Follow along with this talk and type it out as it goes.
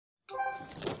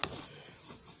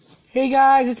Hey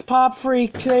guys, it's Pop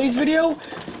Freak. Today's video,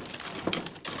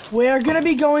 we're gonna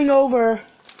be going over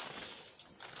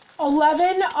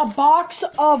a box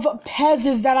of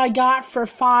Pez's that I got for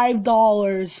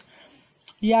 $5.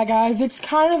 Yeah guys, it's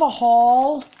kind of a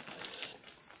haul.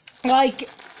 Like,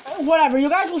 whatever, you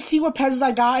guys will see what Pez's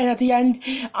I got, and at the end,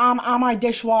 on my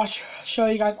dishwasher, show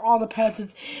you guys all the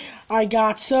Pez's I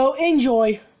got. So,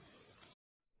 enjoy.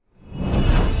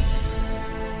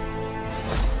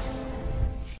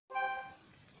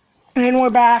 And we're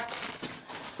back.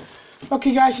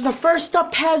 Okay guys, so the first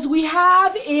up Pez we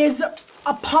have is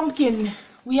a pumpkin.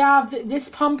 We have this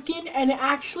pumpkin, and it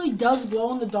actually does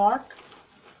glow in the dark.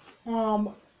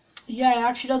 Yeah, it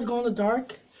actually does glow in the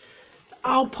dark.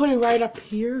 I'll put it right up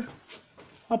here.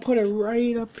 I'll put it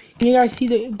right up here. Can you guys see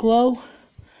the glow?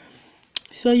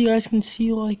 So you guys can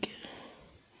see, like,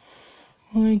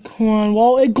 come on.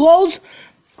 Well, it glows.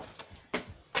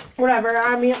 Whatever,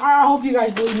 I mean, I hope you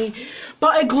guys believe me.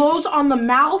 But it glows on the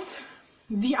mouth,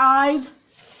 the eyes,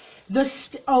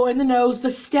 and the nose,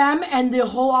 the stem, and the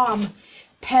whole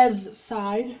Pez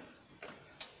side.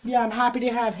 Yeah, I'm happy to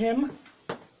have him.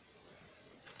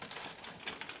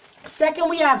 Second,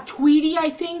 we have Tweety,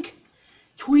 I think.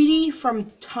 Tweety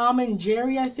from Tom and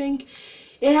Jerry, I think.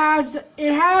 It has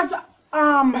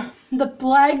the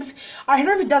legs. I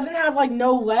heard if it doesn't have like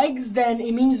no legs, then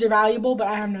it means they're valuable, but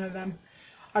I have none of them.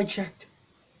 I checked.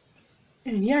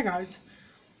 And yeah, guys.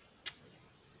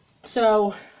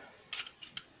 So,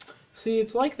 see,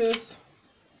 it's like this.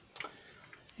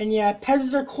 And yeah,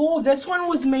 Pez's are cool. This one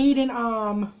was made in,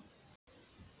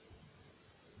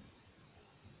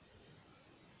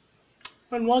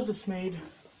 when was this made?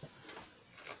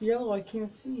 Yellow, I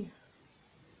can't see.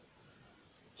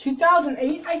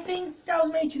 2008, I think. That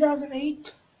was made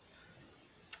 2008.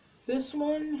 This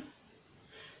one,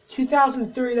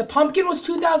 2003. The pumpkin was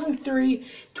 2003.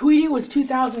 Tweety was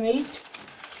 2008.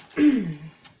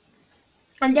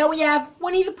 And then we have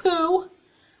Winnie the Pooh.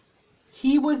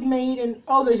 He was made in,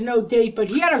 oh, there's no date, but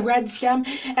he had a red stem.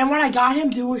 And when I got him,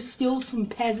 there were still some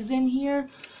Pez's in here,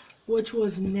 which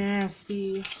was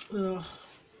nasty. Ugh.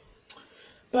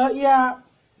 But yeah,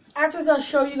 after this, I'll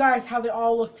show you guys how they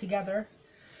all look together.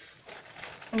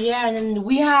 Yeah, and then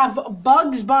we have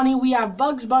Bugs Bunny. We have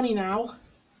Bugs Bunny now.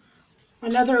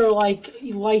 Another, like,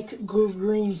 light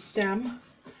green stem.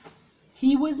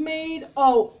 He was made,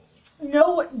 oh,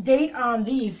 no date on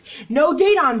these. No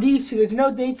date on these two. There's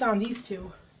no dates on these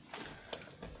two.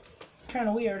 Kind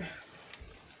of weird.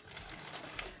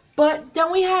 But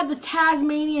then we have the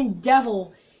Tasmanian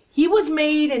Devil. He was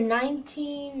made in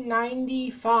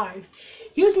 1995.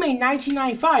 He was made in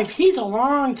 1995. He's a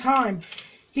long time.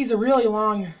 He's a really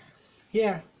long,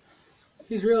 yeah.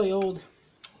 He's really old.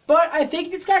 But I think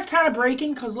this guy's kind of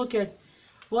breaking, because look at,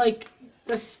 like,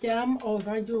 the stem. Oh, if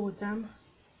I do it with them.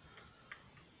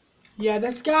 Yeah,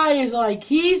 this guy is like,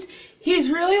 he's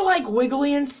really like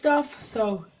wiggly and stuff,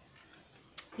 so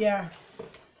yeah.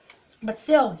 But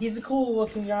still, he's a cool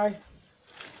looking guy.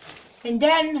 And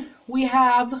then we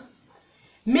have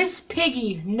Miss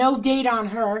Piggy. No date on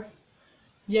her.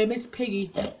 Yeah, Miss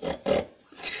Piggy.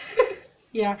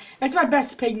 Yeah, that's my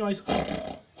best pig noise.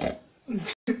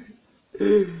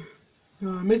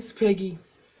 Miss Piggy.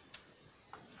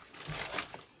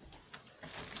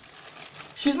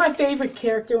 She's my favorite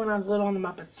character when I was little on the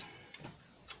Muppets.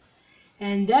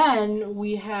 And then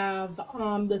we have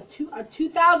a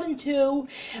 2002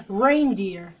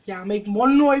 reindeer. Yeah, I'll make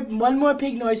one more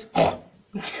pig noise.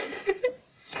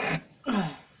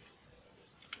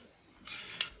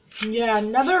 Yeah,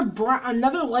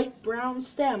 another light brown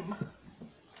stem.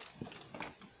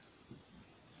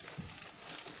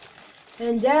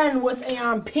 And then with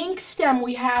a pink stem,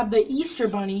 we have the Easter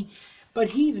Bunny. But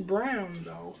he's brown,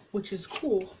 though, which is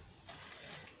cool.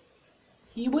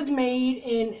 He was made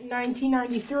in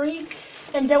 1993.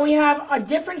 And then we have a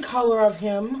different color of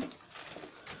him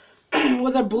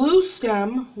with a blue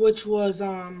stem, which was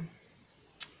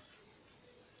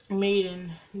made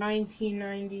in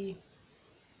 1990.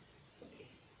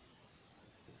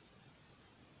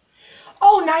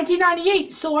 Oh,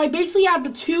 1998. So I basically have the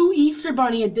two Easter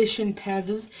Bunny edition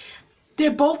Pez's. They're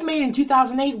both made in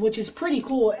 2008, which is pretty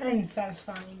cool and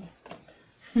satisfying.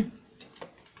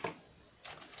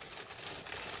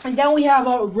 And then we have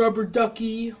a rubber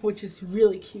ducky, which is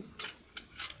really cute.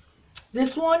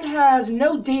 This one has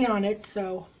no date on it,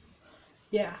 so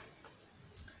yeah.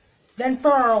 Then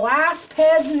for our last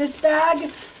Pez in this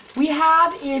bag, we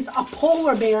have is a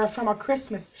polar bear from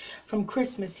Christmas.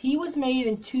 He was made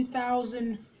in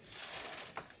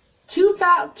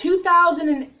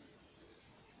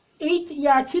 2008.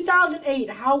 Yeah,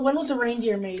 2008. When was a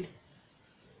reindeer made?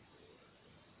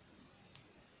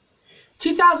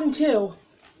 2002.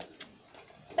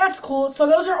 That's cool. So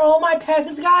those are all my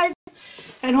Pezzas, guys.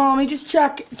 And hold on, let me just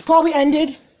check. It's probably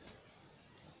ended.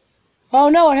 Oh,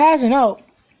 no, it hasn't. Oh.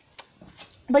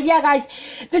 But yeah, guys,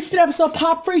 this has been episode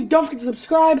Pop Freak. Don't forget to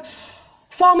subscribe.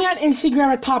 Follow me on Instagram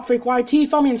at PopFreakYT.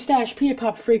 Follow me on Stash P at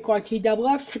PopFreakYT.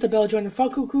 Hit the bell, join the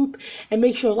Funko group, and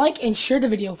make sure to like and share the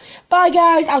video. Bye,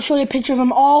 guys. I'll show you a picture of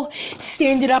them all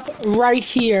standing up right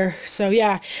here. So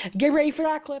yeah, get ready for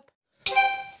that clip.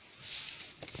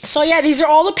 So yeah, these are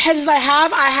all the Pezzas I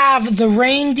have. I have the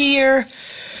reindeer,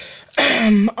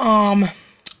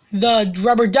 the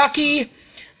rubber ducky,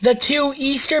 the 2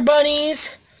 Easter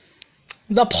bunnies,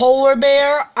 the polar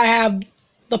bear. I have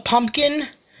the pumpkin.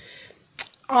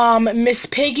 Miss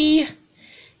Piggy,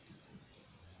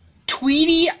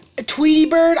 Tweety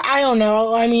Bird, I don't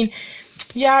know, I mean,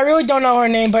 yeah, I really don't know her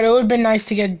name, but it would have been nice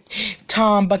to get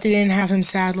Tom, but they didn't have him,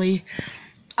 sadly.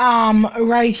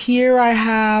 Right here I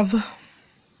have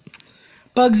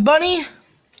Bugs Bunny,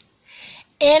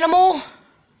 Animal,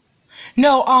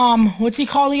 no, what's he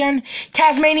called again?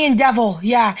 Tasmanian Devil,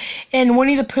 yeah, and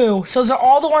Winnie the Pooh. So those are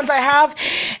all the ones I have,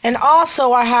 and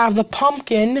also I have the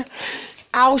pumpkin.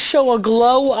 I'll show a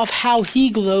glow of how he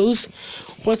glows.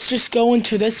 Let's just go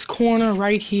into this corner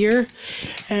right here,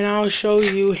 and I'll show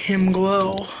you him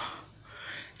glow.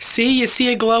 See? You see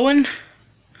it glowing?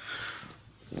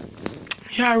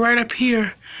 Yeah, right up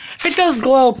here. It does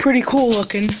glow, pretty cool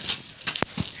looking.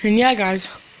 And yeah, guys,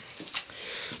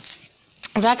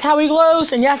 that's how he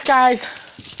glows. And yes, guys,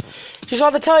 just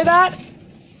wanted to tell you that.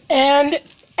 And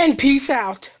peace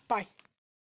out.